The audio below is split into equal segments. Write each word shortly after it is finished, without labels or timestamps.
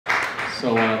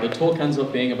So the talk ends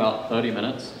up being about 30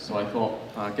 minutes, so I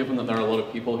thought, given that there are a lot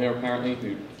of people here apparently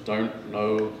who don't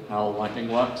know how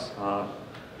Lightning works,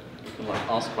 you can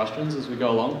ask questions as we go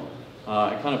along.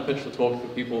 I kind of pitched the talk for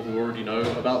people who already know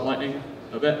about Lightning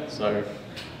a bit, so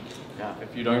yeah,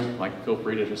 if you don't, feel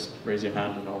free to just raise your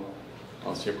hand and I'll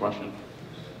ask you a question.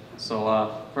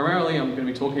 So primarily I'm going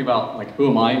to be talking about who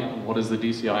am I and what is the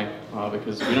DCI,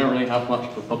 because we don't really have much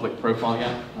of a public profile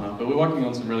yet, but we're working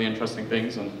on some really interesting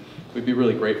things, and we'd be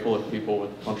really grateful if people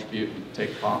would contribute and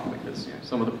take part, because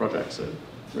some of the projects are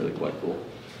really quite cool.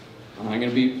 I'm going to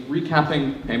be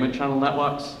recapping payment channel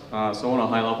networks, so on a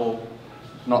high level,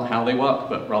 not how they work,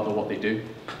 but rather what they do.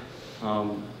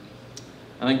 And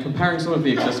then comparing some of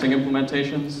the existing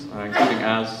implementations, including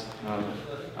as.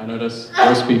 I notice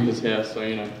Roasbeef is here, so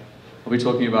I'll be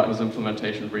talking about his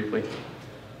implementation briefly.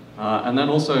 And then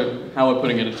also how we're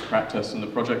putting it into practice and the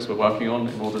projects we're working on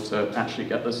in order to actually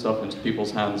get this stuff into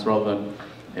people's hands rather than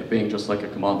it being just like a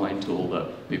command line tool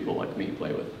that people like me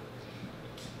play with.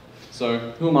 So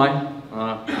who am I?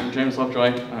 I'm James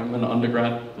Lovejoy. I'm an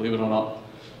undergrad, believe it or not.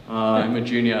 I'm a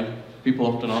junior. People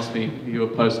often ask me, are you a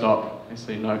postdoc? I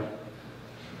say no.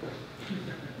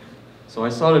 So I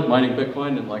started mining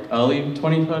Bitcoin in early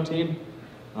 2013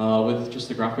 with just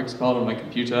a graphics card on my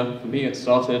computer. For me, it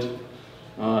started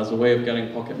as a way of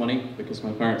getting pocket money because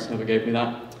my parents never gave me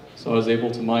that. So I was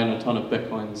able to mine a ton of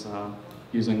Bitcoins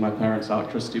using my parents'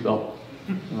 electricity bill.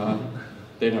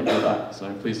 They don't know that,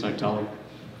 so please don't tell them.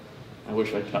 I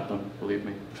wish I'd kept them, believe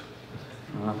me.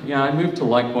 Yeah, I moved to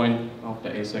Litecoin after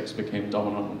ASICs became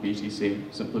dominant on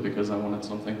BTC, simply because I wanted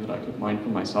something that I could mine for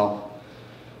myself.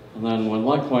 And then when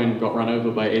Litecoin got run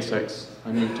over by ASICs,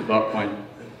 I moved to Vertcoin,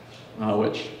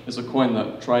 which is a coin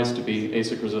that tries to be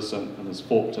ASIC resistant and has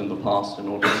forked in the past in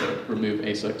order to remove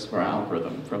ASICs for our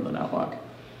algorithm from the network.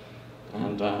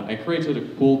 And I created a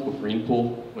pool called Green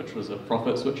Pool, which was a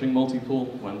profit switching multi-pool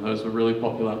when those were really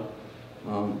popular.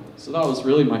 So that was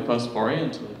really my first foray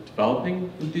into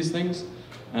developing these things.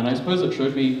 And I suppose it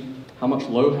showed me how much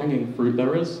low-hanging fruit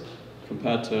there is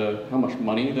compared to how much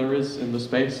money there is in the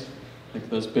space.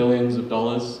 There's billions of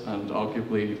dollars and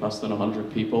arguably less than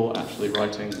 100 people actually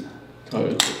writing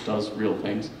code that does real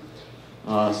things.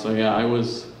 So yeah, I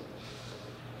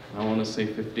want to say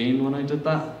 15 when I did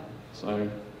that. So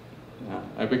yeah,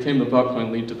 I became the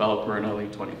Vertcoin lead developer in early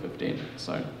 2015.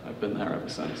 So I've been there ever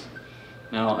since.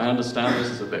 Now, I understand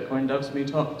this is a Bitcoin devs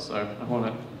meetup, so I want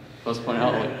to first point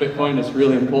out Bitcoin is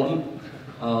really important.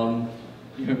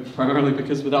 Primarily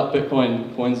because without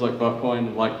Bitcoin, coins like Vertcoin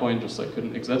and Litecoin just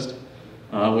couldn't exist.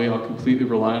 We are completely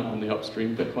reliant on the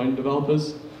upstream Bitcoin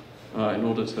developers in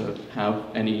order to have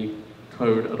any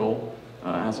code at all,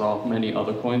 as are many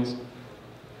other coins.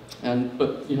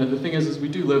 But the thing is we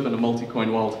do live in a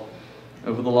multi-coin world.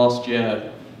 Over the last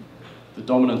year, the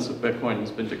dominance of Bitcoin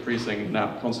has been decreasing and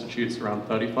now constitutes around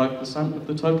 35% of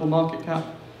the total market cap.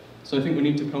 So I think we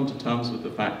need to come to terms with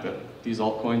the fact that these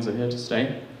altcoins are here to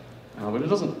stay. But it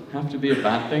doesn't have to be a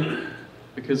bad thing,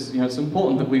 because it's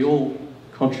important that we all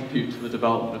contribute to the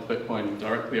development of Bitcoin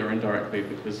directly or indirectly,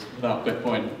 because without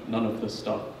Bitcoin, none of this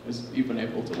stuff is even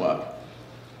able to work.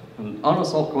 And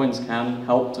honest altcoins can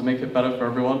help to make it better for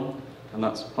everyone, and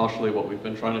that's partially what we've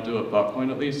been trying to do at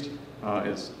Vertcoin at least,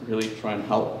 is really try and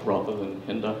help rather than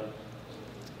hinder.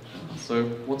 So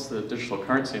what's the Digital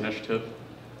Currency Initiative?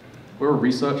 We're a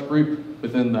research group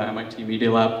within the MIT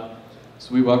Media Lab.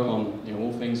 So we work on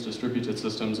all things distributed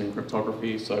systems and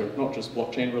cryptography, so not just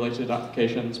blockchain-related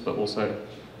applications, but also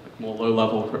more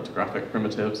low-level cryptographic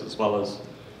primitives, as well as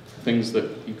things that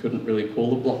you couldn't really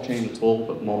call a blockchain at all,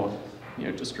 but more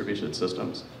distributed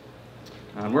systems.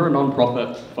 And we're a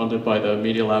non-profit funded by the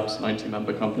Media Lab's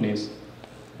 90-member companies.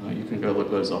 You can go look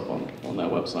those up on their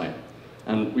website.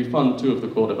 And we fund two of the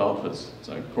core developers,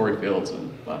 so Corey Fields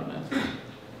and Vladimir.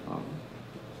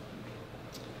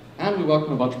 And we work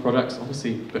on a bunch of projects,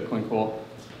 obviously Bitcoin Core.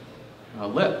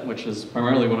 Lit, which is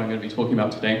primarily what I'm going to be talking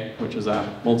about today, which is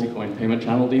a multi-coin payment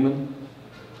channel daemon.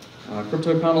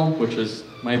 Cryptokernel, which is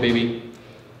my baby.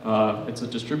 It's a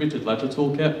distributed ledger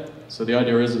toolkit. So the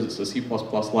idea is it's a C++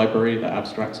 library that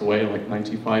abstracts away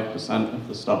 95% of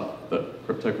the stuff that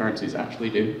cryptocurrencies actually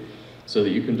do, so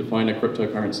that you can define a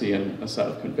cryptocurrency in a set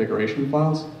of configuration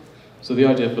files. So the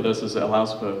idea for this is it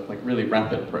allows for really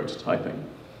rapid prototyping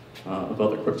of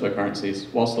other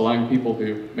cryptocurrencies, whilst allowing people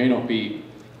who may not be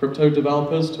crypto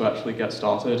developers to actually get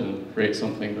started and create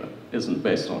something that isn't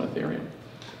based on Ethereum.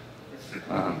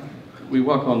 We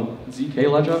work on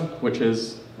ZK Ledger, which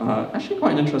is actually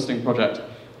quite an interesting project.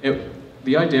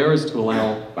 The idea is to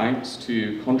allow banks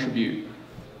to contribute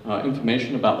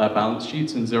information about their balance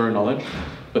sheets in zero knowledge,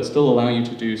 but still allow you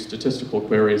to do statistical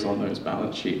queries on those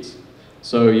balance sheets.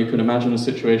 So you can imagine a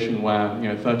situation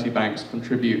where 30 banks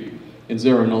contribute in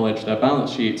zero knowledge their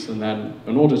balance sheets, and then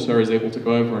an auditor is able to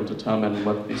go over and determine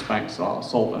whether these banks are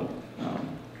solvent,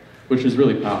 which is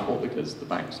really powerful because the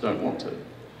banks don't want to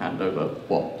hand over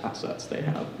what assets they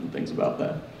have and things about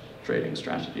their trading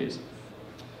strategies.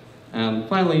 And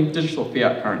finally, digital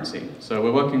fiat currency. So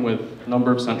we're working with a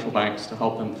number of central banks to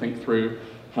help them think through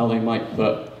how they might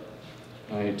put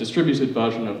a distributed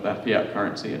version of their fiat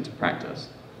currency into practice,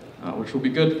 which will be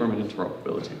good from an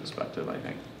interoperability perspective, I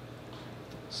think.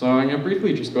 So I'm going to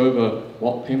briefly just go over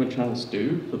what payment channels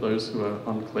do for those who are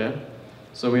unclear.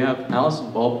 So we have Alice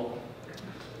and Bob,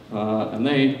 and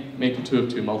they make a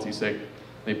 2-of-2 multisig.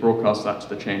 They broadcast that to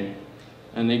the chain.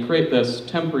 And they create this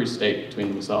temporary state between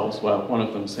themselves where one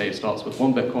of them, say, starts with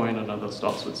 1 Bitcoin, another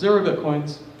starts with 0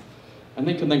 Bitcoins. And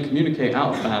they can then communicate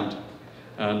out of band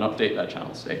and update their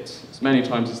channel states as many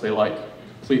times as they like,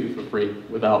 completely for free,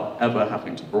 without ever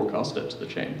having to broadcast it to the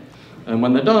chain. And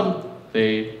when they're done,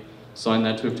 they sign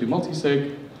their 2-of-2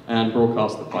 multisig and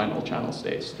broadcast the final channel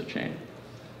states to the chain.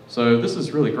 So this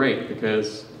is really great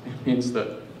because it means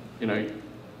that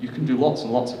you can do lots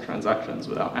and lots of transactions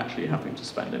without actually having to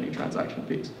spend any transaction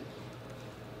fees.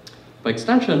 By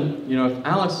extension, if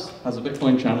Alice has a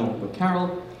Bitcoin channel with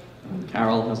Carol, and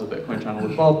Carol has a Bitcoin channel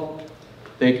with Bob,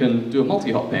 they can do a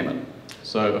multi-hop payment.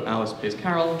 So Alice pays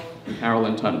Carol, and Carol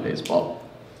in turn pays Bob.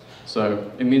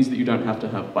 So it means that you don't have to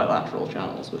have bilateral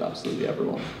channels with absolutely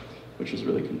everyone, which is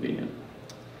really convenient.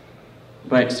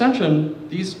 By extension,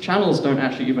 these channels don't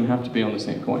actually even have to be on the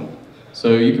same coin.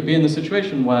 So you could be in the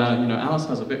situation where Alice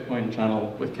has a Bitcoin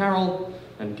channel with Carol,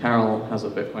 and Carol has a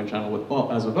Bitcoin channel with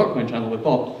Bob, has a Vertcoin channel with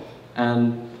Bob,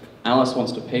 and Alice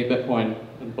wants to pay Bitcoin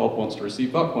and Bob wants to receive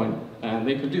Vertcoin, and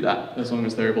they could do that as long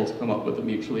as they're able to come up with a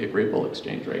mutually agreeable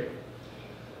exchange rate.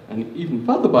 And even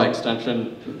further by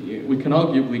extension, we can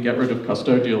arguably get rid of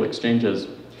custodial exchanges,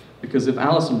 because if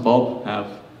Alice and Bob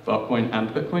have Vertcoin and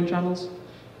Bitcoin channels,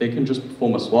 they can just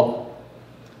perform a swap.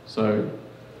 So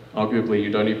arguably, you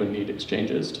don't even need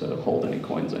exchanges to hold any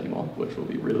coins anymore, which will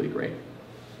be really great.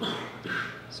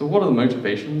 So what are the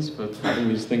motivations for having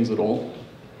these things at all?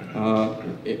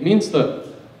 It means that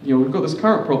we've got this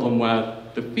current problem where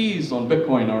the fees on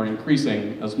Bitcoin are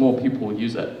increasing as more people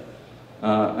use it.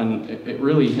 And it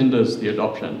really hinders the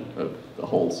adoption of the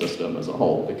whole system as a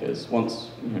whole, because once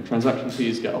transaction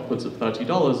fees get upwards of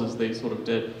 $30, as they sort of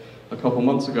did a couple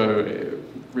months ago, it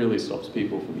really stops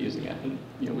people from using it. And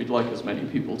we'd like as many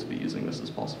people to be using this as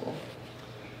possible.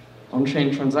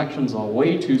 On-chain transactions are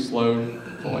way too slow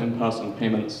for in-person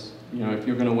payments. If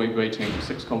you're going to be waiting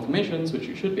 6 confirmations, which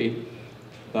you should be,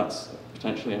 that's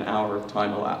potentially an hour of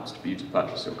time elapsed for you to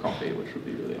purchase your coffee, which would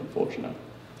be really unfortunate.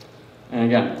 And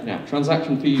again,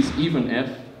 transaction fees, even if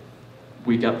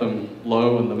we get them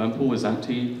low and the mempool is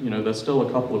empty, there's still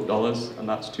a couple of dollars, and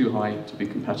that's too high to be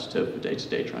competitive for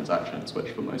day-to-day transactions, which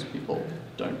for most people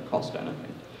don't cost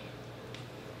anything.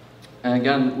 And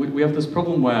again, we have this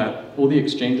problem where all the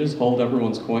exchanges hold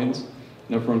everyone's coins,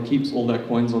 and everyone keeps all their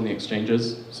coins on the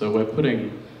exchanges, so we're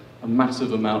putting a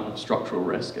massive amount of structural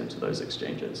risk into those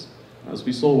exchanges. As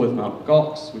we saw with Mt.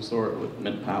 Gox, we saw it with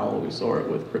MintPal, we saw it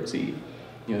with Cryptsy.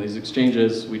 These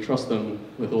exchanges, we trust them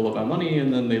with all of our money,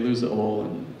 and then they lose it all,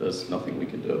 and there's nothing we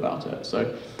can do about it.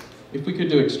 So if we could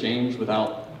do exchange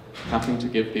without having to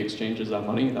give the exchanges our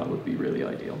money, that would be really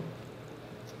ideal.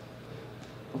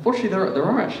 Unfortunately, there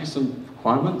are actually some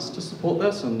requirements to support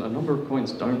this, and a number of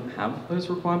coins don't have those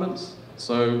requirements.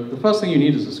 So the first thing you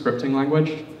need is a scripting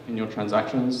language in your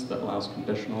transactions that allows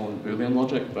conditional and Boolean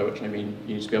logic, by which I mean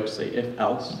you need to be able to say if,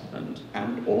 else,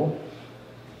 and or.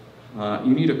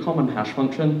 You need a common hash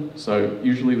function, so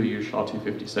usually we use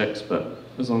SHA-256, but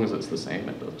as long as it's the same,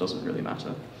 it doesn't really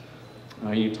matter. You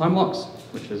need time locks,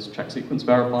 which is check sequence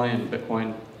verify in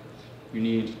Bitcoin. You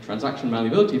need transaction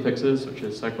malleability fixes, which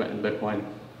is SegWit in Bitcoin.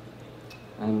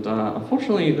 And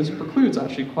unfortunately, this precludes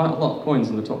actually quite a lot of coins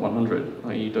in the top 100,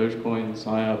 i.e. Dogecoin,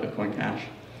 Saya, Bitcoin Cash.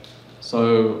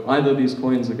 So either these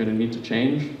coins are going to need to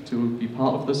change to be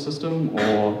part of this system,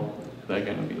 or they're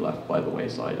going to be left by the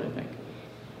wayside, I think.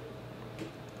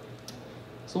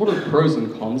 So what are the pros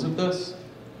and cons of this?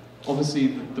 Obviously,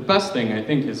 the best thing, I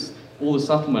think, is all the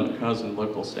settlement occurs in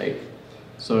local state.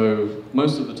 So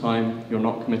most of the time, you're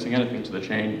not committing anything to the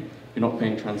chain, you're not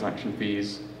paying transaction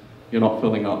fees, you're not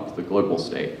filling up the global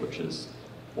state, which is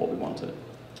what we wanted.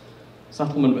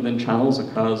 Settlement within channels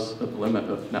occurs at the limit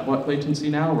of network latency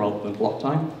now, rather than block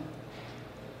time.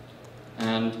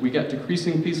 And we get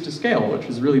decreasing fees to scale, which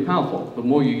is really powerful. The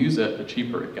more you use it, the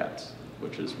cheaper it gets,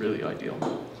 which is really ideal.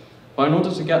 But in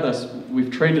order to get this, we've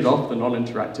traded off the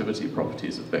non-interactivity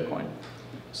properties of Bitcoin.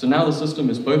 So now the system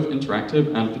is both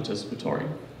interactive and participatory,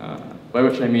 by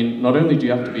which I mean not only do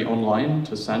you have to be online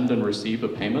to send and receive a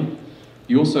payment,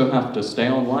 you also have to stay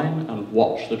online and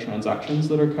watch the transactions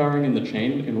that are occurring in the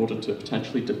chain in order to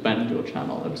potentially defend your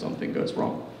channel if something goes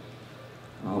wrong,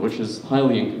 which is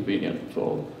highly inconvenient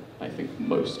for, I think,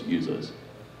 most users.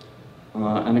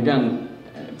 And again,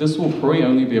 this will probably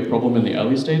only be a problem in the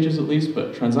early stages at least,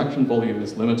 but transaction volume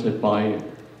is limited by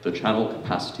the channel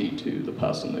capacity to the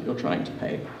person that you're trying to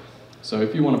pay. So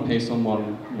if you want to pay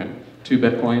someone 2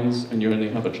 Bitcoins and you only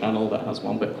have a channel that has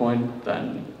 1 Bitcoin,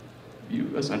 then you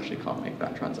essentially can't make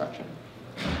that transaction.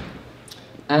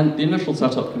 And the initial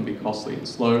setup can be costly and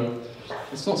slow.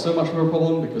 It's not so much of a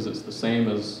problem because it's the same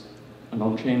as an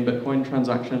on-chain Bitcoin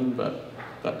transaction, but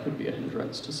that could be a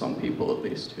hindrance to some people at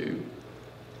least who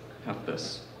have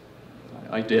this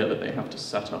idea that they have to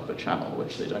set up a channel,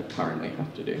 which they don't currently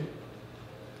have to do.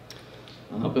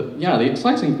 But yeah, the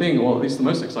exciting thing, or at least the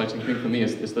most exciting thing for me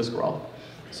is this graph.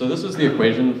 So this is the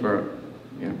equation for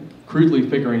crudely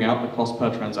figuring out the cost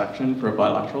per transaction for a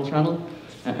bilateral channel.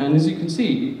 And as you can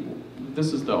see,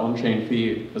 this is the on-chain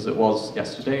fee as it was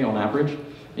yesterday on average.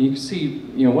 And you can see,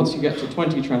 once you get to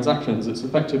 20 transactions, it's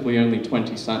effectively only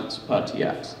 20 cents per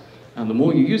TX. And the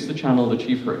more you use the channel, the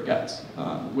cheaper it gets,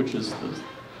 which is the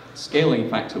scaling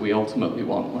factor we ultimately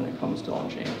want when it comes to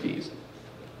on-chain fees.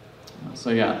 So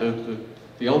yeah,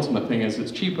 the ultimate thing is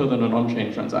it's cheaper than an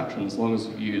on-chain transaction as long as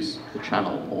you use the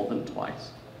channel more than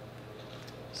twice.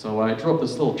 So I dropped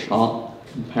this little chart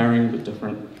comparing the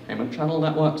different payment channel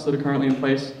networks that are currently in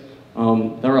place.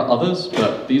 There are others,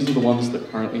 but these are the ones that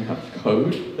currently have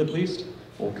code, at least,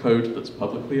 or code that's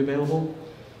publicly available.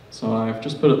 So I've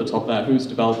just put at the top there who's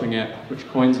developing it, which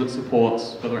coins it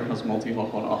supports, whether it has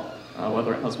multi-hop or not,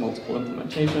 whether it has multiple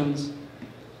implementations,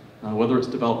 whether it's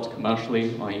developed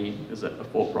commercially, i.e. is it a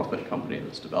for-profit company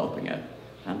that's developing it,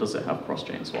 and does it have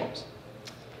cross-chain swaps?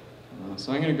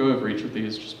 So I'm going to go over each of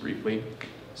these just briefly.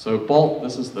 So Bolt,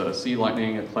 this is the C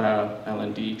Lightning, Eclair,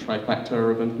 LND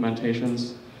trifecta of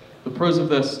implementations. The pros of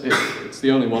this, it's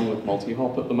the only one with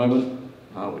multi-hop at the moment,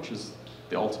 which is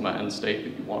the ultimate end state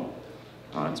that you want.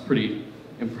 It's pretty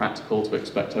impractical to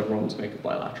expect everyone to make a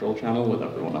bilateral channel with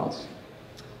everyone else.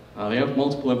 They have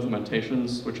multiple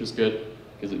implementations, which is good,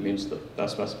 because it means that their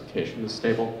specification is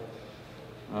stable.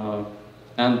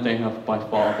 And they have by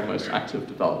far the most active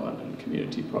development and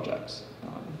community projects,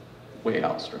 way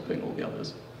outstripping all the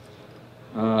others.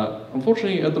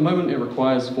 Unfortunately, at the moment, it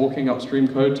requires forking upstream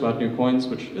code to add new coins,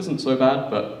 which isn't so bad,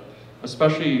 but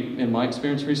especially in my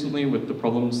experience recently with the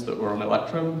problems that were on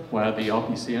Electrum, where the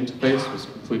RPC interface was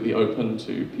completely open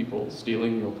to people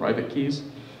stealing your private keys.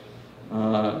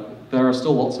 There are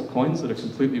still lots of coins that are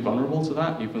completely vulnerable to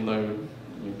that, even though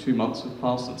 2 months have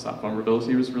passed since that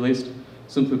vulnerability was released,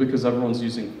 simply because everyone's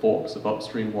using forks of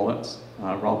upstream wallets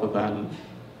rather than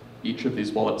each of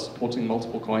these wallets supporting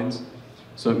multiple coins.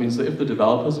 So it means that if the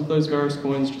developers of those various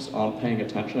coins just aren't paying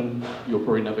attention, you'll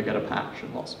probably never get a patch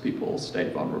and lots of people will stay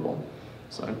vulnerable.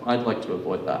 So I'd like to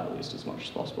avoid that at least as much as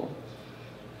possible.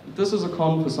 This is a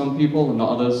con for some people and not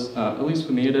others. At least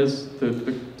for me it is. The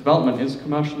development is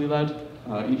commercially led.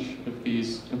 Each of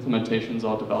these implementations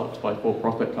are developed by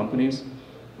for-profit companies.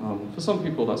 For some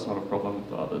people that's not a problem,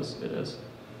 for others it is.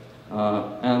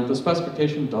 And the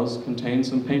specification does contain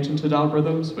some patented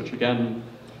algorithms, which again,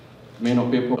 may not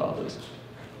be a problem for others.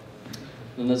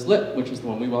 Then there's Lit, which is the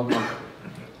one we work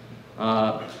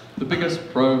on. The biggest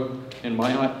pro in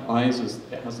my eyes is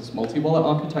it has this multi-wallet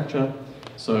architecture.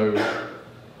 So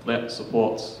Lit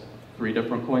supports 3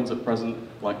 different coins at present,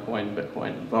 Litecoin,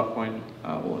 Bitcoin, and Vertcoin,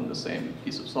 all in the same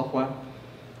piece of software.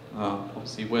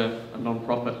 Obviously, we're a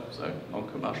non-profit, so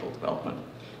non-commercial development.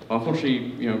 But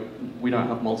unfortunately, we don't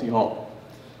have multi-hop.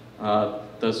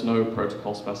 There's no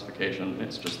protocol specification,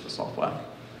 it's just the software.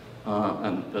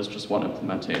 And there's just one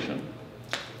implementation.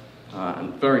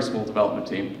 And very small development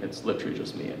team. It's literally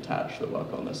just me and Taj that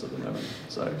work on this at the moment.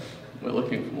 So we're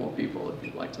looking for more people if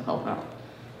you'd like to help out.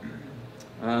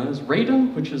 There's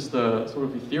Raiden, which is the sort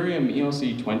of Ethereum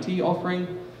ERC20 offering.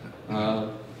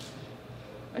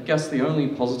 I guess the only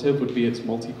positive would be it's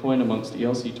multi-coin amongst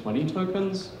ERC20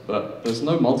 tokens, but there's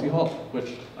no multi-hop,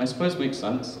 which I suppose makes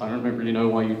sense. I don't really know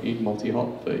why you need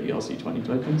multi-hop for ERC20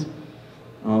 tokens.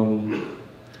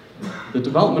 The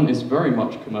development is very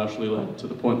much commercially led to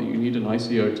the point that you need an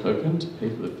ICO token to pay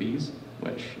for the fees,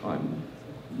 which I'm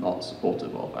not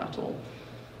supportive of at all.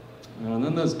 And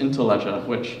then there's Interledger,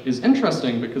 which is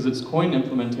interesting because it's coin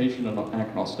implementation and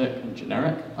agnostic and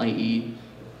generic, i.e.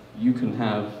 you can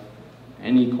have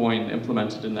any coin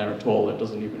implemented in there at all. It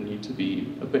doesn't even need to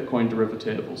be a Bitcoin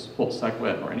derivative or support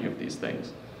SegWit or any of these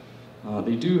things.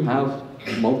 They do have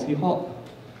multi-hop,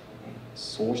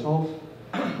 sort of.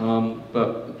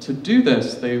 But to do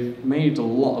this, they've made a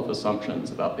lot of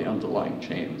assumptions about the underlying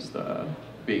chains that are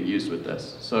being used with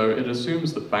this. So it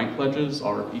assumes that bank ledgers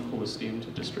are of equal esteem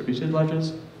to distributed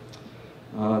ledgers.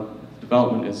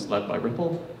 Development is led by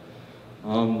Ripple.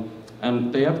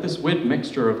 And they have this weird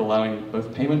mixture of allowing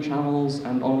both payment channels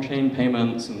and on-chain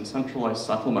payments and centralized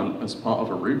settlement as part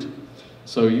of a route.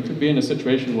 So you could be in a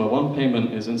situation where one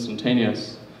payment is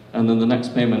instantaneous, and then the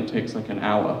next payment takes like an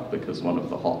hour because one of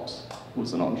the hops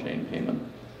was an on-chain payment.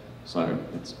 So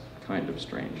it's kind of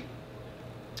strange.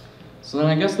 So then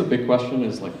I guess the big question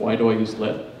is like, why do I use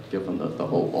lit, given that the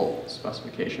whole vault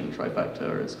specification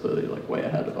trifecta is clearly like way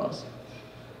ahead of us?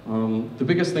 The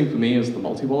biggest thing for me is the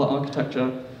multi-wallet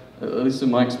architecture. At least in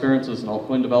my experience as an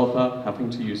altcoin developer, having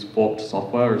to use forked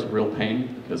software is a real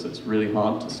pain because it's really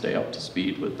hard to stay up to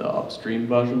speed with the upstream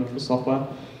version of the software.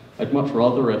 I'd much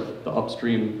rather if the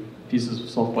upstream pieces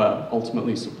of software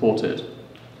ultimately supported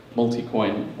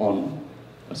multi-coin on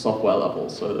a software level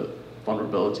so that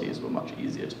vulnerabilities were much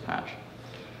easier to patch.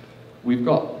 We've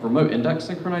got remote index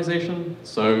synchronization,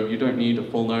 so you don't need a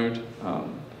full node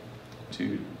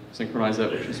to synchronize it,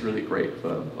 which is really great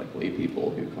for like lay people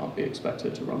who can't be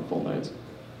expected to run full nodes.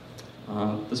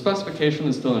 The specification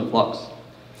is still in flux.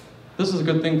 This is a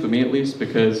good thing for me at least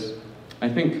because I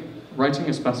think writing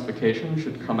a specification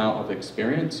should come out of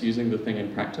experience using the thing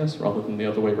in practice rather than the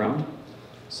other way around.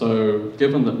 So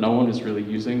given that no one is really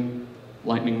using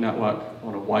Lightning Network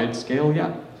on a wide scale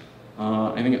yet,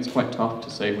 I think it's quite tough to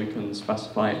say we can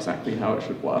specify exactly how it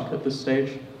should work at this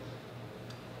stage.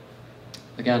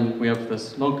 Again, we have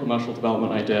this non-commercial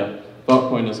development idea.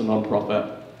 Vertcoin is a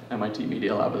non-profit. MIT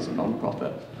Media Lab is a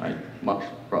non-profit. I'd much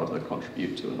rather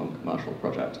contribute to a non-commercial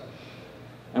project.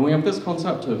 And we have this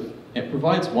concept of, it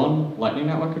provides one Lightning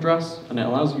Network address, and it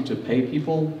allows you to pay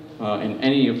people in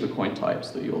any of the coin types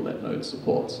that your lit node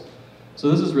supports. So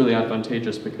this is really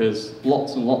advantageous because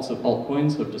lots and lots of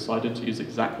altcoins have decided to use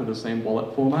exactly the same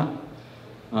wallet format.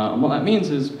 And what that means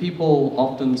is people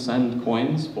often send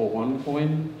coins for one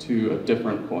coin to a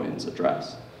different coin's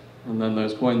address. And then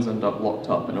those coins end up locked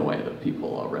up in a way that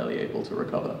people are rarely able to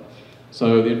recover.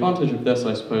 So the advantage of this,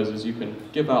 I suppose, is you can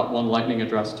give out one Lightning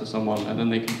address to someone and then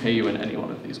they can pay you in any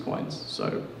one of these coins.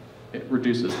 So it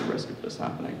reduces the risk of this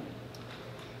happening.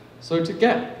 So to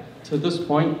get to this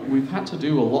point, we've had to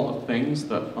do a lot of things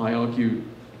that I argue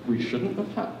we shouldn't have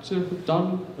had to have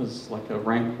done as like a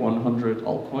rank 100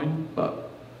 altcoin, but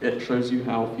it shows you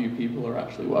how few people are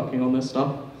actually working on this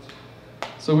stuff.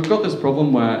 So we've got this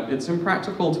problem where it's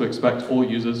impractical to expect all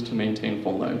users to maintain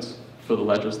full nodes for the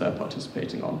ledgers they're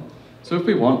participating on. So if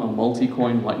we want a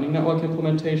multi-coin Lightning Network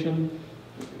implementation,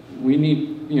 we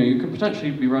need, you could potentially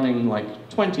be running like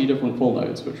 20 different full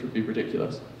nodes, which would be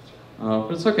ridiculous.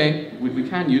 But it's okay, we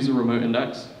can use a remote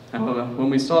index. However,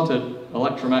 when we started,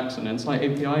 ElectrumX and Insight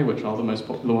API, which are the most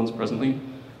popular ones presently,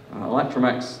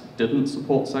 ElectrumX didn't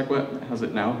support SegWit, it has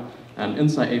it now, and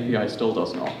Insight API still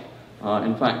does not.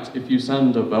 In fact, if you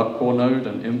send a Vertcore node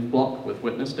an inf block with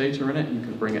witness data in it, you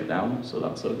can bring it down, so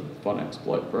that's a fun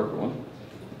exploit for everyone.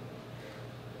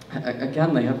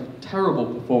 Again, they have terrible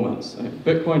performance.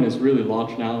 Bitcoin is really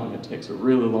large now, and it takes a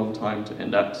really long time to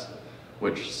index,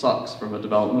 which sucks from a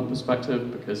development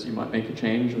perspective, because you might make a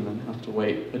change and then have to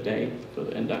wait a day for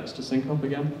the index to sync up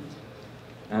again.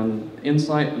 And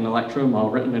Insight and Electrum are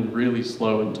written in really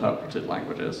slow interpreted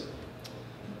languages.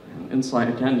 And Insight,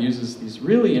 again, uses these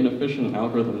really inefficient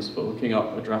algorithms for looking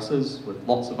up addresses with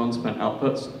lots of unspent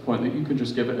outputs to the point that you can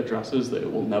just give it addresses that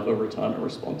it will never return a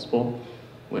response for,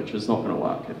 which is not going to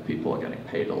work if people are getting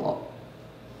paid a lot.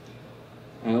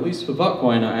 And at least for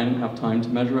Vertcoin, I didn't have time to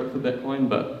measure it for Bitcoin,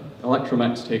 but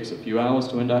ElectrumX takes a few hours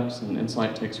to index, and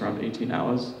Insight takes around 18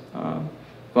 hours.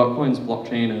 Vertcoin's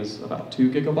blockchain is about 2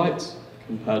 gigabytes,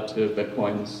 compared to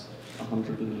Bitcoin's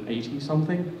 180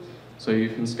 something. So you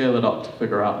can scale it up to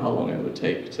figure out how long it would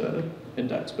take to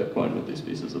index Bitcoin with these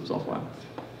pieces of software.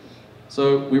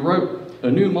 So we wrote a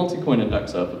new multi-coin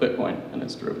indexer for Bitcoin and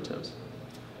its derivatives.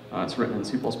 It's written in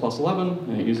C++11,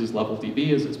 and it uses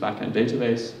LevelDB as its backend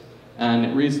database, and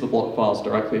it reads the block files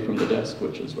directly from the disk,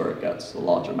 which is where it gets a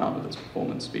large amount of its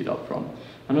performance speed up from.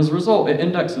 And as a result, it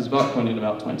indexes Vertcoin in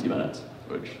about 20 minutes,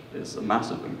 which is a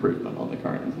massive improvement on the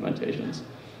current implementations.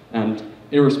 And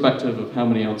irrespective of how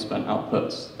many unspent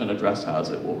outputs an address has,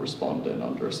 it will respond in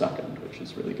under a second, which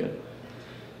is really good.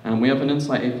 And we have an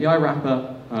Insight API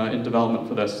wrapper in development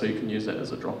for this, so you can use it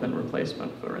as a drop-in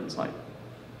replacement for Insight.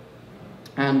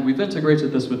 And we've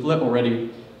integrated this with Lit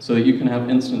already, so that you can have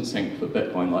instant sync for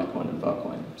Bitcoin, Litecoin, and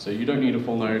Vertcoin. So you don't need a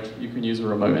full node, you can use a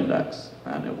remote index,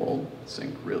 and it will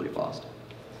sync really fast.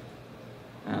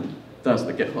 And there's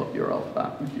the GitHub URL for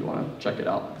that if you want to check it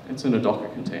out. It's in a Docker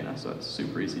container, so it's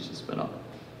super easy to spin up.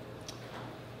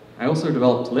 I also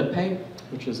developed LitPay,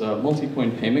 which is a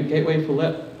multi-coin payment gateway for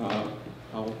Lit.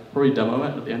 I'll probably demo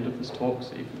it at the end of this talk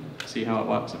so you can see how it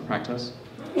works in practice.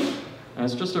 And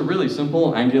it's just a really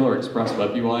simple Angular Express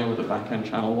web UI with a backend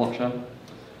channel watcher.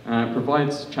 And it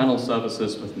provides channel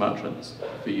services with merchants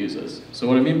for users. So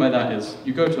what I mean by that is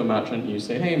you go to a merchant and you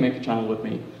say, hey, make a channel with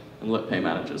me, and LitPay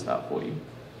manages that for you.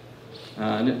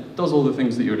 And it does all the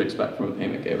things that you would expect from a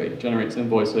payment gateway. It generates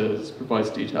invoices, provides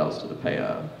details to the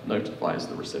payer, notifies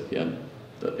the recipient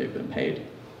that they've been paid.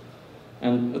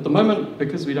 And at the moment,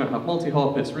 because we don't have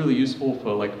multi-hop, it's really useful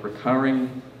for like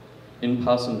recurring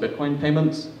in-person Bitcoin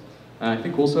payments. And I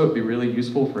think also it'd be really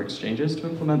useful for exchanges to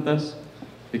implement this,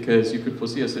 because you could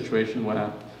foresee a situation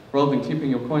where rather than keeping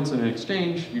your coins in an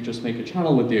exchange, you just make a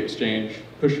channel with the exchange,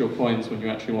 push your coins when you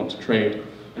actually want to trade,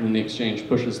 and then the exchange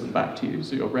pushes them back to you.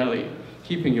 So you're rarely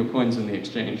keeping your coins in the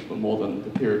exchange for more than the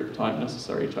period of time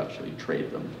necessary to actually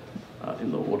trade them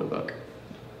in the order book.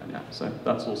 And yeah, so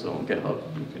that's also on GitHub.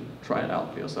 You can try it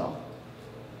out for yourself.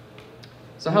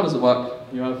 So how does it work?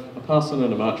 You have a person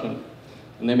and a merchant,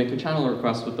 and they make a channel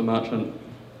request with the merchant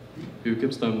who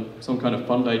gives them some kind of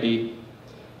fund ID,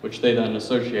 which they then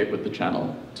associate with the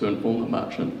channel to inform the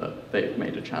merchant that they've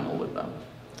made a channel with them.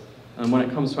 And when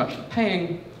it comes to actually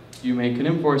paying, you make an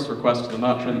invoice request to the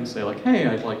merchant, say like, hey,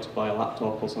 I'd like to buy a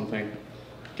laptop or something,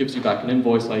 gives you back an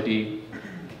invoice ID,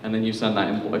 and then you send that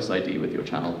invoice ID with your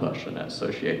channel push, and it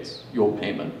associates your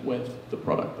payment with the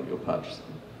product that you're purchasing.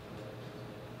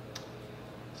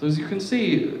 So as you can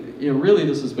see, really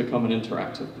this has become an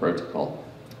interactive protocol.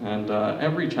 And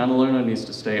every channel owner needs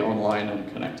to stay online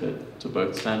and connected to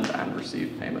both send and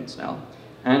receive payments now.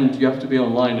 And you have to be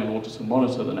online in order to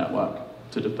monitor the network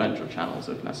to defend your channels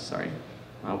if necessary.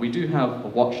 We do have a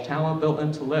watchtower built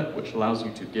into Lit, which allows you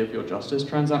to give your justice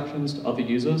transactions to other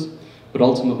users, but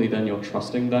ultimately then you're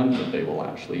trusting them that they will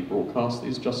actually broadcast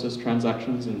these justice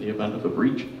transactions in the event of a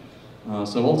breach.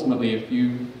 So ultimately, if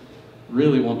you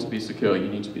really want to be secure, you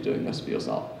need to be doing this for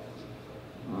yourself.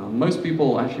 Most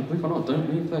people, actually, believe it or not,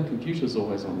 don't leave their computers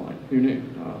always online. Who knew?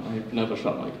 I've never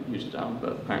shut my computer down,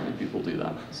 but apparently people do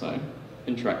that. So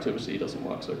interactivity doesn't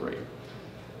work so great.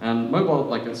 And mobile,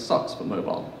 like, it sucks for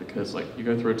mobile because, like, you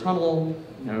go through a tunnel,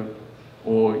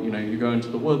 or you go into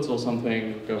the woods or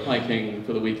something, go hiking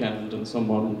for the weekend, and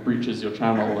someone breaches your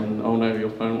channel, and oh no, your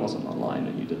phone wasn't online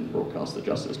and you didn't broadcast the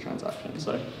justice transaction.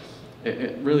 So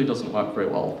it really doesn't work very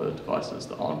well for devices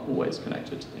that aren't always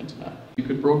connected to the internet. You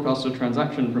could broadcast a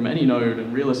transaction from any node,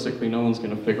 and realistically, no one's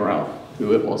going to figure out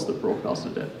who it was that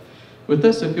broadcasted it. With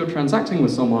this, if you're transacting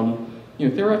with someone,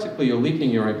 theoretically, you're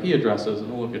leaking your IP addresses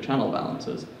and all of your channel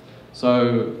balances.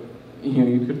 So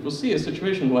you could foresee a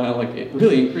situation where it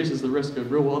really increases the risk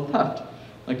of real-world theft.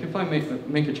 Like if I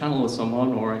make a channel with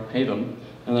someone, or I pay them,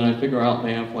 and then I figure out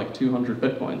they have 200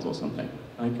 bitcoins or something,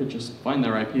 I could just find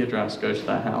their IP address, go to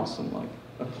their house, and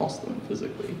accost them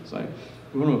physically. So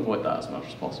we want to avoid that as much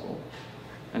as possible.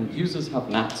 And users have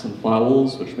NATs and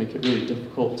firewalls, which make it really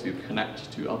difficult to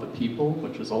connect to other people,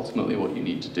 which is ultimately what you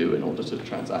need to do in order to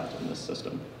transact in this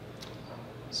system.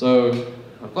 So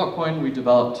at Vertcoin, we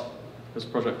developed this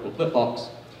project called Litbox,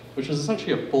 which is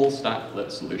essentially a full-stack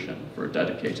Lit solution for a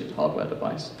dedicated hardware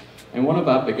device. And one of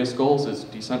our biggest goals is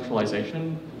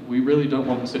decentralization. We really don't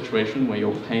want a situation where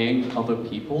you're paying other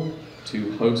people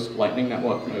to host Lightning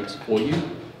Network nodes for you.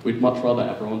 We'd much rather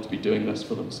everyone to be doing this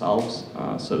for themselves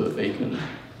so that they can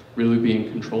really be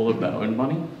in control of their own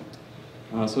money.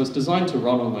 So it's designed to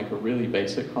run on a really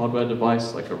basic hardware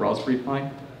device like a Raspberry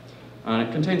Pi. And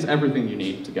it contains everything you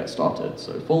need to get started.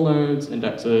 So full nodes,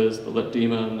 indexes, the lit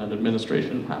daemon, and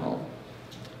administration panel.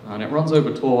 And it runs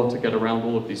over Tor to get around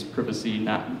all of these privacy,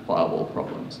 NAT, and firewall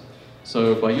problems.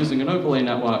 So by using an overlay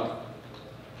network,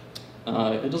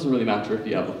 it doesn't really matter if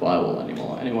you have a firewall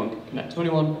anymore. Anyone can connect to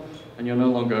anyone, and you're no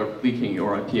longer leaking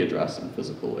your IP address and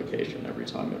physical location every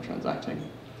time you're transacting.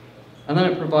 And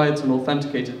then it provides an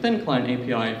authenticated thin client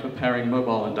API for pairing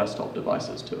mobile and desktop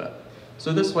devices to it.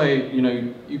 So this way,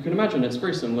 you can imagine it's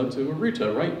very similar to a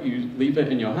router, right? You leave it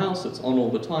in your house, it's on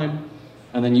all the time,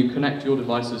 and then you connect your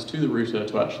devices to the router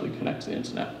to actually connect to the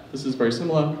internet. This is very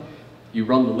similar. You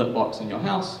run the Litbox in your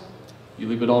house, you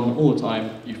leave it on all the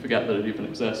time, you forget that it even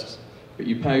exists, but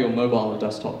you pair your mobile and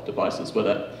desktop devices with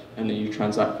it, and then you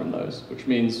transact from those, which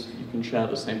means you can share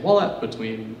the same wallet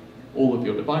between all of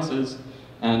your devices,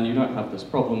 and you don't have this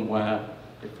problem where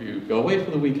if you go away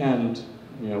for the weekend,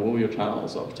 all your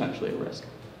channels are potentially at risk.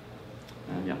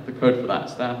 And yeah, the code for that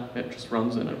is there. It just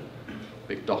runs in a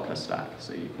big Docker stack,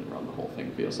 so you can run the whole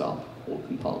thing for yourself, all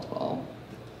compiled to ARM.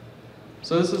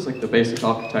 So this is the basic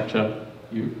architecture.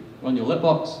 you run your lit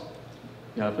box,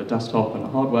 you have a desktop and a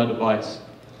hardware device,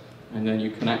 and then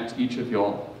you connect each of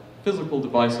your physical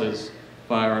devices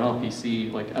via an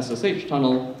RPC like SSH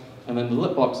tunnel, and then the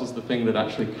lit box is the thing that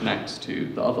actually connects to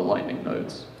the other Lightning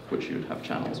nodes, which you would have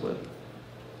channels with.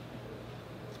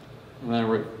 And then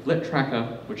a lit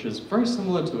tracker, which is very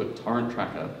similar to a torrent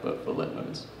tracker, but for lit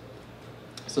nodes.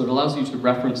 So it allows you to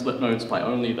reference lit nodes by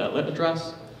only their lit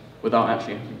address, without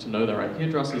actually having to know their IP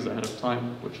addresses ahead of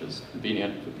time, which is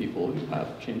convenient for people who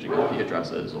have changing IP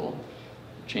addresses or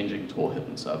changing Tor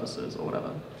hidden services or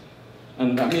whatever.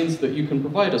 And that means that you can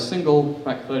provide a single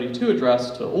FAT32 address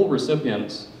to all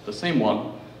recipients, the same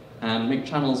one, and make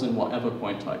channels in whatever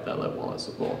coin type their lit wallet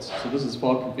supports. So this is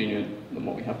far convenient than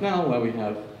what we have now, where we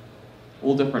have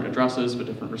all different addresses for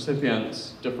different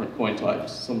recipients, different coin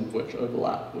types, some of which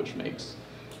overlap, which makes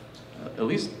at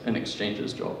least an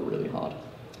exchange's job really hard.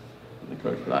 And the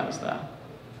code for that is there.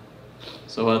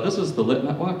 So this is the lit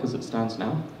network as it stands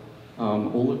now.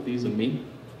 All of these are me.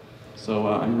 So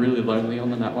I'm really lonely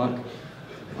on the network.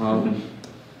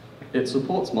 It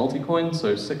supports multi-coin,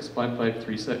 so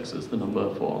 65536 is the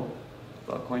number for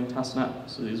Vertcoin testnet.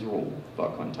 So these are all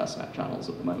Vertcoin testnet channels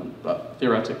at the moment. But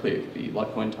theoretically, it could be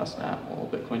Litecoin testnet or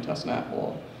Bitcoin testnet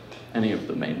or any of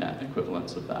the mainnet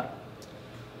equivalents of that.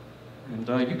 And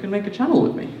you can make a channel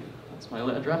with me. That's my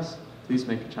lit address. Please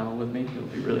make a channel with me. It'll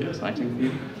be really exciting for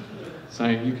you. So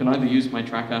you can either use my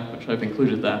tracker, which I've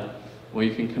included there, or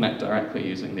you can connect directly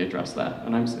using the address there.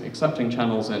 And I'm accepting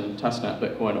channels in testnet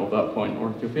Bitcoin or Vertcoin,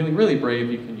 or if you're feeling really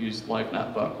brave, you can use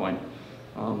LiveNet Vertcoin.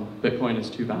 Bitcoin is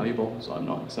too valuable, so I'm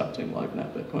not accepting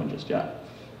LiveNet Bitcoin just yet.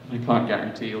 I can't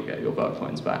guarantee you'll get your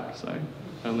Vertcoins back, so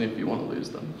only if you want to lose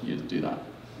them, you do that.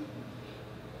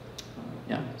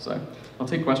 Yeah, so I'll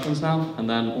take questions now, and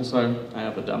then also I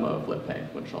have a demo of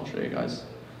LitPay, which I'll show you guys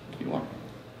if you want.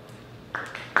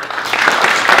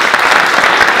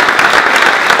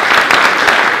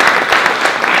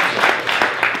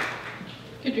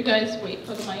 Could you guys wait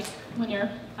for the mic when you're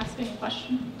asking a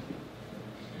question?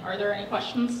 Are there any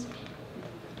questions?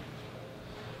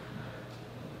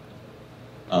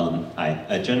 Hi.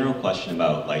 A general question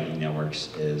about Lightning networks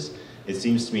is, it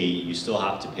seems to me you still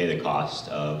have to pay the cost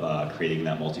of creating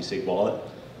that multi-sig wallet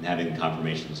and having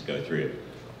confirmations go through it.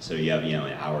 So you have, an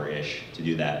hour-ish to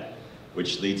do that,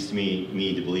 which leads to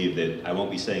me to believe that I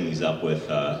won't be setting these up with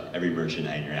every merchant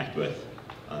I interact with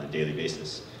on a daily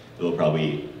basis. It will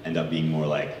probably end up being more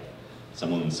like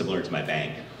someone similar to my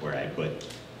bank, where I put,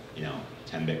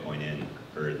 10 Bitcoin in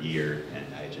for the year and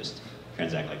I just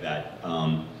transact like that.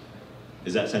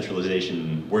 Is that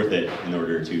centralization worth it in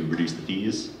order to reduce the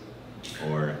fees?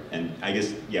 And I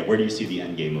guess, where do you see the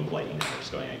end game of Lightning networks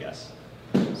going, I guess?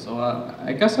 So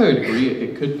I guess I would agree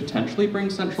it could potentially bring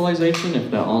centralization if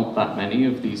there aren't that many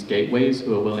of these gateways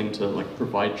who are willing to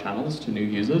provide channels to new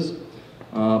users.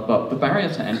 But the barrier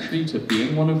to entry to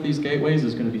being one of these gateways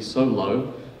is going to be so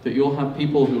low that you'll have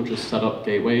people who'll just set up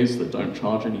gateways that don't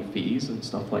charge any fees and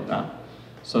stuff like that.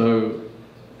 So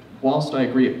whilst I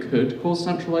agree it could cause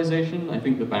centralization, I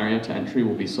think the barrier to entry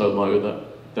will be so low that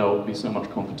there will be so much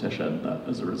competition that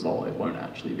as a result it won't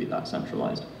actually be that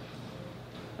centralized.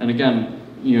 And again,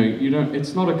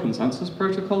 it's not a consensus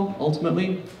protocol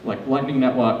ultimately. Like Lightning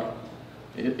Network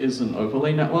is an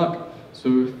overlay network,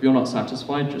 so if you're not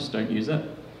satisfied, just don't use it.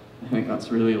 I think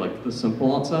that's really the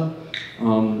simple answer.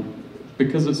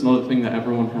 Because it's not a thing that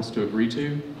everyone has to agree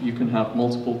to, you can have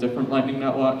multiple different Lightning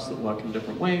networks that work in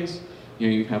different ways.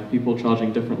 You have people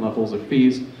charging different levels of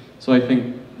fees. So I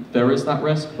think there is that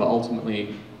risk, but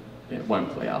ultimately it won't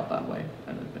play out that way,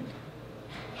 I don't think.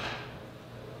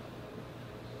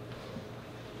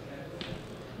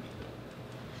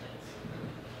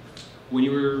 When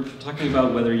you were talking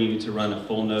about whether you need to run a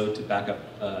full node to back up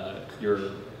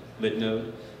your lit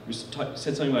node, you said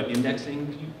something about indexing.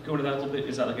 Can you go into that a little bit?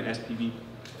 Is that like an SPV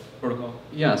protocol?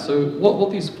 Yeah, so what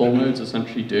these full nodes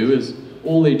essentially do is,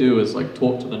 all they do is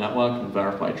talk to the network and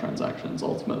verify transactions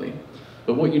ultimately.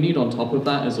 But what you need on top of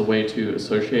that is a way to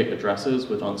associate addresses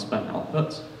with unspent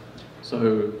outputs.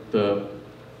 So the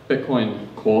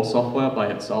Bitcoin core software by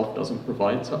itself doesn't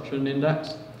provide such an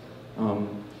index.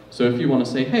 So if you want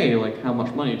to say, hey, how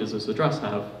much money does this address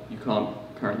have? You can't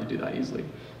currently do that easily.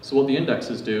 So what the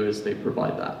indexes do is they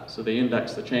provide that. So they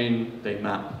index the chain, they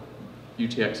map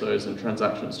UTXOs and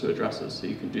transactions to addresses, so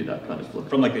you can do that kind of look.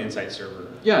 From the Insight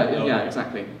server? Yeah,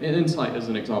 exactly. Insight is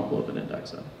an example of an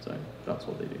indexer, so that's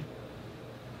what they do.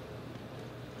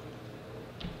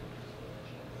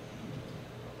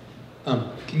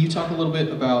 Can you talk a little bit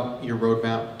about your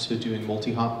roadmap to doing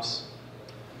multi-hops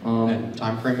and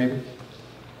time frame maybe?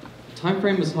 Time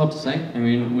frame is hard to say. I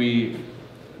mean,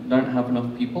 don't have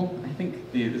enough people. I think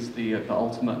is the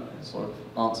ultimate sort of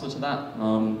answer to that.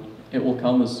 It will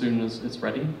come as soon as it's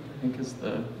ready, I think is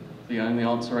the only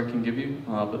answer I can give you.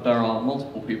 But there are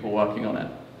multiple people working on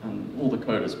it, and all the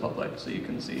code is public, so you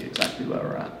can see exactly where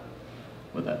we're at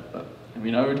with it. But I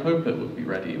mean, I would hope it would be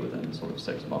ready within sort of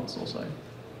 6 months or so.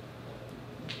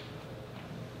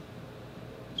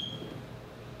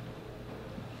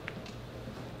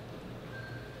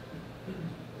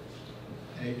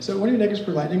 Hey, so one of your negatives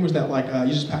for Lightning was that like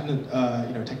you just patented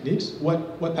techniques.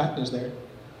 What patent is there?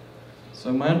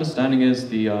 So my understanding is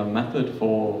the method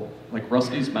for, like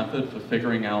Rusty's method for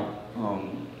figuring out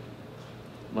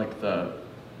like the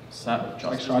set of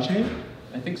justice. Like straw chain?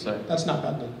 I think so. That's not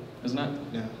patented. Isn't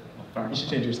it? No. Fair You enough. should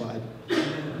change your slide.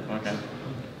 Okay.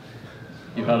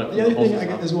 You heard it from The other thing horse's I get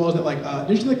mouth. as well is that like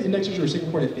usually like the indexers are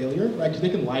seeking for a failure, right? Because they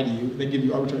can lie to you. They give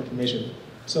you arbitrary information.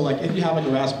 So like if you have like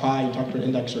a Raspberry, you talk to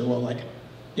an indexer. Well, like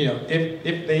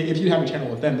if you have a channel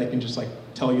with them, they can just like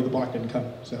tell you the block didn't come.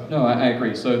 So No, I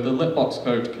agree. So the litbox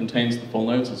code contains the full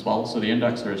nodes as well. So the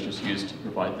indexer is just used to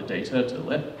provide the data to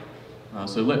lit.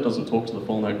 So lit doesn't talk to the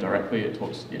full node directly. It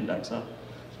talks to the indexer,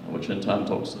 which in turn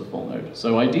talks to the full node.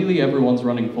 So ideally, everyone's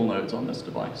running full nodes on this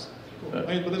device. But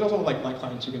there's also like light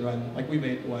clients you can run. Like we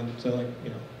made one, so like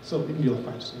so we can do light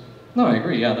clients too. No, I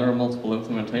agree. Yeah, there are multiple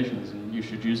implementations, and you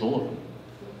should use all of them.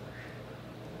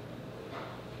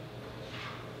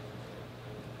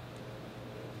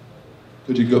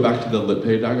 Could you go back to the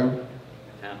litpay diagram?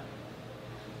 Yeah.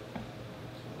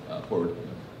 Forward.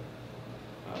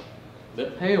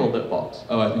 Litpay or litbox?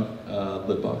 Oh, I think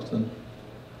litbox then.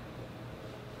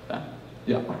 There.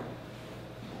 Yeah.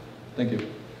 Thank you.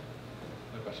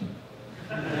 No question.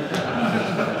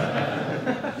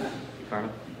 Fair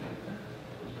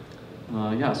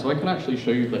enough. Yeah, so I can actually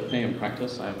show you litpay in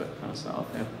practice. I have it kind of set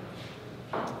up here.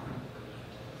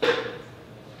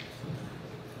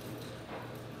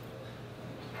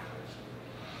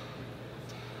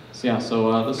 So yeah,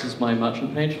 so this is my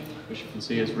merchant page, which you can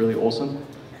see is really awesome,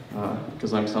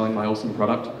 because I'm selling my awesome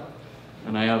product.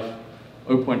 And I have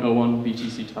 0.01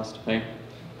 BTC test to pay.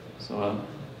 So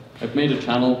I've made a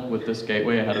channel with this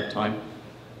gateway ahead of time.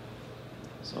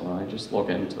 So I just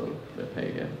log into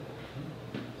litpay here.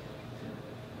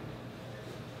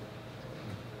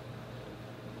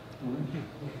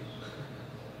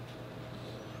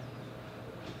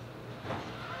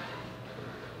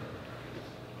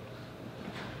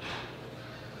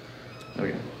 There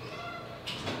we go.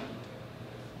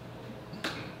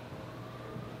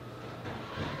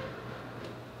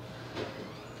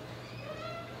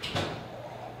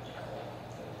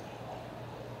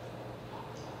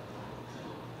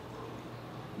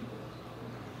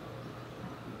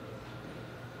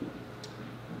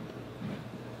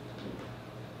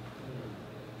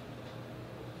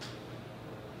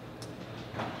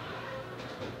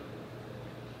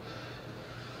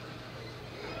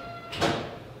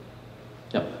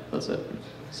 Yep, that's it.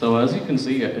 So as you can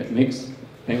see, it makes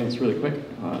payments really quick.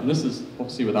 And this is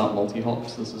obviously without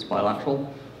multi-hops, this is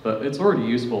bilateral, but it's already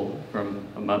useful from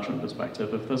a merchant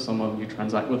perspective. If there's someone you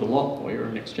transact with a lot or you're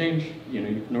in exchange,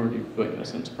 you can already put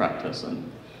this into practice and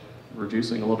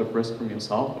reducing a lot of risk from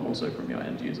yourself and also from your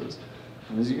end users.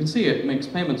 And as you can see, it makes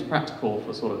payments practical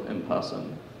for sort of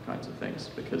in-person kinds of things,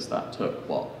 because that took,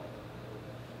 what,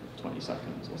 20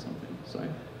 seconds or something, so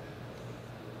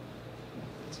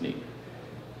it's neat.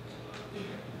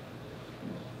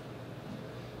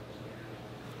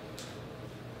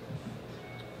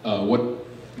 What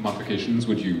modifications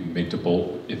would you make to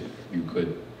Bolt if you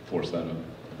could force that on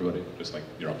everybody? Just like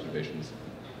your observations.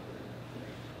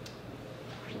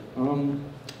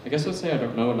 I guess I'd say I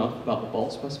don't know enough about the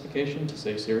Bolt specification to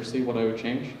say seriously what I would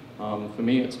change. For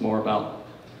me, it's more about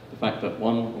the fact that,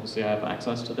 one, obviously I have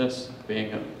access to this,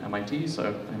 being at MIT,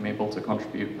 so I'm able to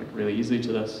contribute like really easily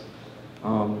to this.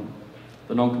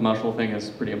 The non-commercial thing is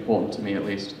pretty important to me, at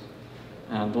least.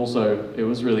 And also, it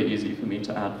was really easy for me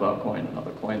to add Vertcoin and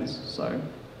other coins. So,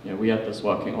 we had this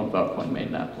working on Vertcoin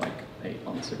mainnet like 8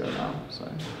 months ago now.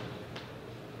 So,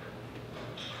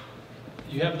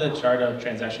 you have the chart of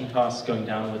transaction costs going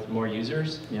down with more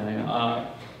users. yeah.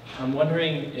 I'm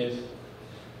wondering if,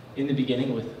 in the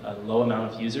beginning, with a low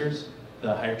amount of users,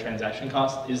 the higher transaction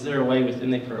cost, is there a way within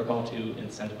the protocol to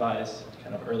incentivize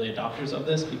kind of early adopters of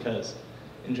this? Because,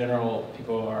 in general,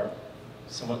 people are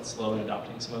somewhat slow in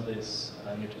adopting some of this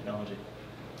new technology.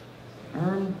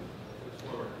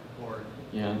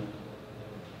 Yeah,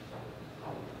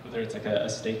 Whether it's like a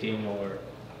staking or...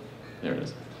 there it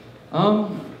is.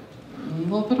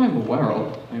 Not that I'm aware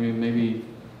of. I mean, maybe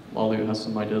Lalu has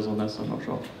some ideas on this, I'm not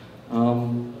sure.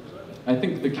 I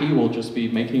think the key will just be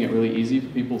making it really easy for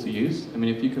people to use. I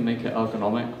mean, if you can make it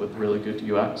ergonomic with really good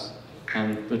UX,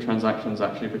 and the transactions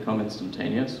actually become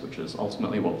instantaneous, which is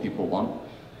ultimately what people want,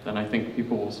 then I think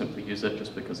people will simply use it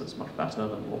just because it's much better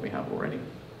than what we have already.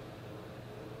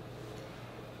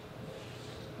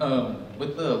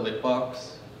 With the lit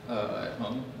box at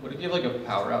home, what if you have like a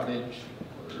power outage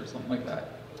or something like that?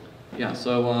 Yeah,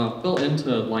 so built into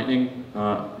Lightning,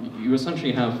 you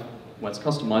essentially have, well, it's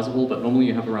customizable, but normally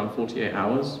you have around 48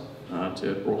 hours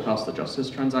to broadcast the justice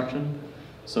transaction.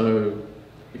 So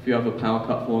if you have a power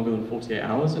cut for longer than 48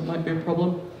 hours, it might be a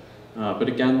problem. But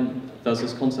again, there's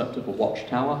this concept of a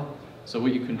watchtower. So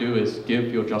what you can do is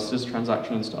give your justice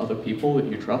transactions to other people that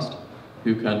you trust,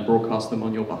 who can broadcast them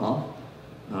on your behalf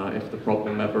if the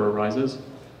problem ever arises.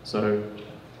 So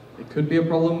it could be a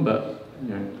problem, but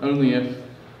only if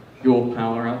your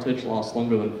power outage lasts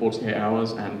longer than 48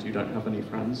 hours and you don't have any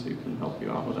friends who can help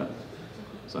you out with it.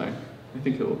 So I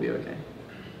think it will be okay.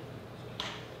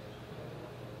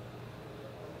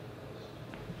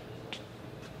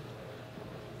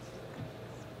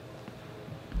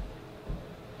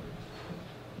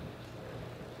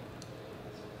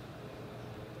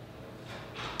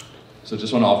 So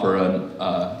just want to offer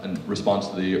a response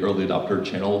to the early adopter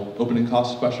channel opening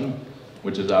cost question,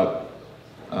 which is out.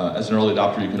 As an early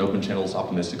adopter, you can open channels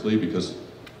optimistically because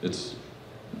it's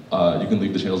you can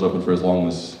leave the channels open for as long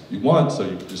as you want. So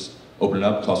you just open it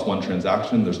up, cost one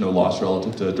transaction. There's no loss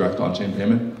relative to direct on-chain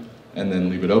payment, and then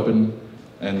leave it open.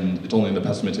 And it's only in the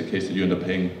pessimistic case that you end up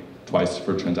paying twice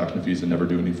for transaction fees and never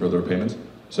do any further payments.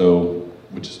 So,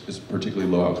 which is particularly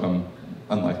low outcome,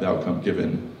 unlikely outcome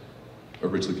given a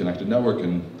richly connected network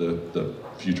and the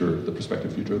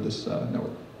prospective future of this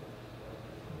network.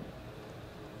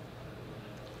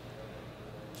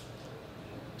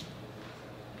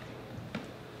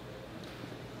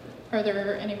 Are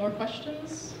there any more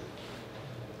questions?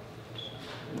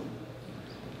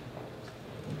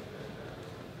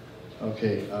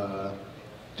 Okay,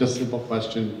 just a simple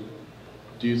question.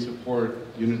 Do you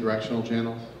support unidirectional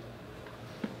channels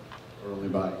or only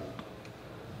bi?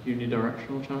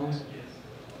 Unidirectional channels?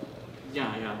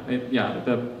 Yeah,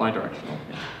 they're bidirectional.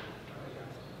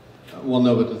 Yeah. Well,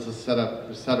 no, but does the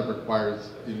setup requires,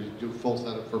 do you do full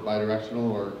setup for bidirectional,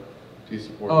 or do you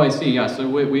support? Oh, I see, yeah, so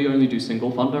we only do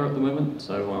single funder at the moment,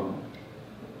 so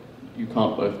you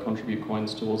can't both contribute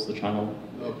coins towards the channel.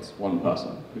 Okay. It's one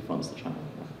person who funds the channel.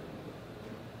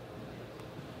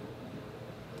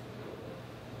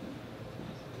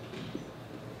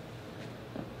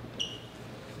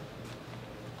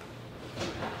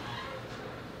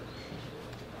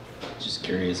 Just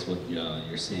curious what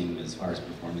you're seeing as far as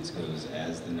performance goes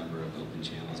as the number of open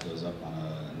channels goes up on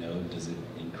a node. Does it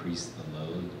increase the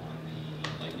load on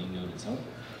the Lightning node itself?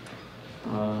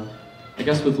 I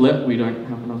guess with lit, we don't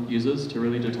have enough users to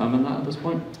really determine that at this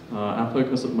point. Our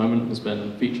focus at the moment has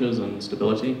been features and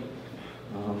stability.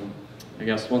 I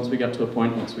guess once we get to a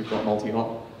point, once we've got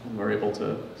multi-hop and we're able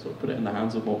to sort of put it in the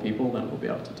hands of more people, then we'll be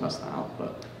able to test that out.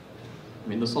 But I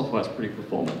mean, the software is pretty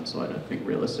performant, so I don't think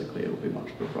realistically it will be much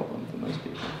of a problem for most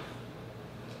people.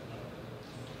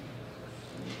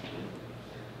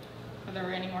 Are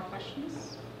there any more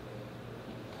questions?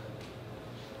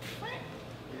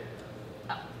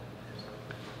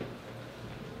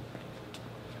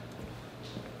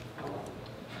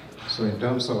 So in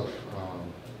terms of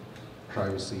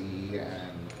privacy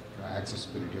and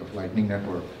accessibility of Lightning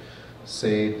Network,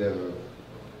 say the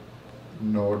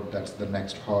node that's the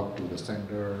next hop to the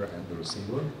sender and the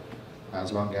receiver,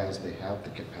 as long as they have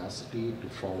the capacity to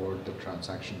forward the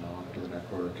transaction on to the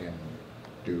network and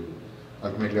to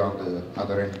ultimately on the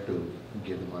other end to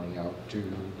give the money out to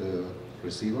the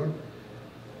receiver,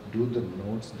 do the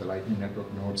nodes, the Lightning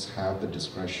Network nodes, have the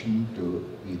discretion to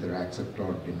either accept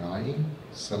or deny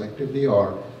selectively,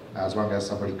 or as long as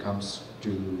somebody comes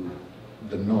to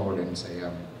the node and say,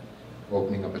 I'm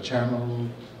opening up a channel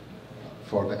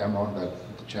for the amount that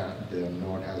the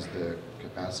node has the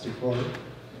capacity for,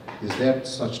 is there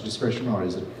such discretion, or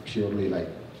is it purely like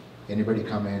anybody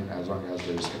come in as long as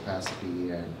there's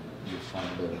capacity and you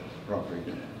find the proper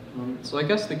data? So I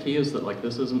guess the key is that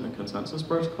this isn't a consensus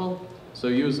protocol. So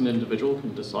you as an individual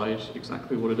can decide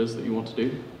exactly what it is that you want to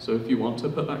do. So if you want to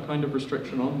put that kind of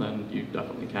restriction on, then you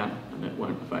definitely can, and it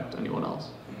won't affect anyone else.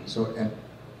 So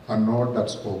a node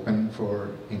that's open for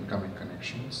incoming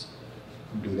connections,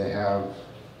 do they have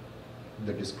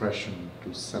the discretion to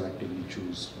selectively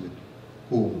choose with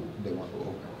whom they want to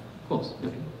open? Of course. Yeah.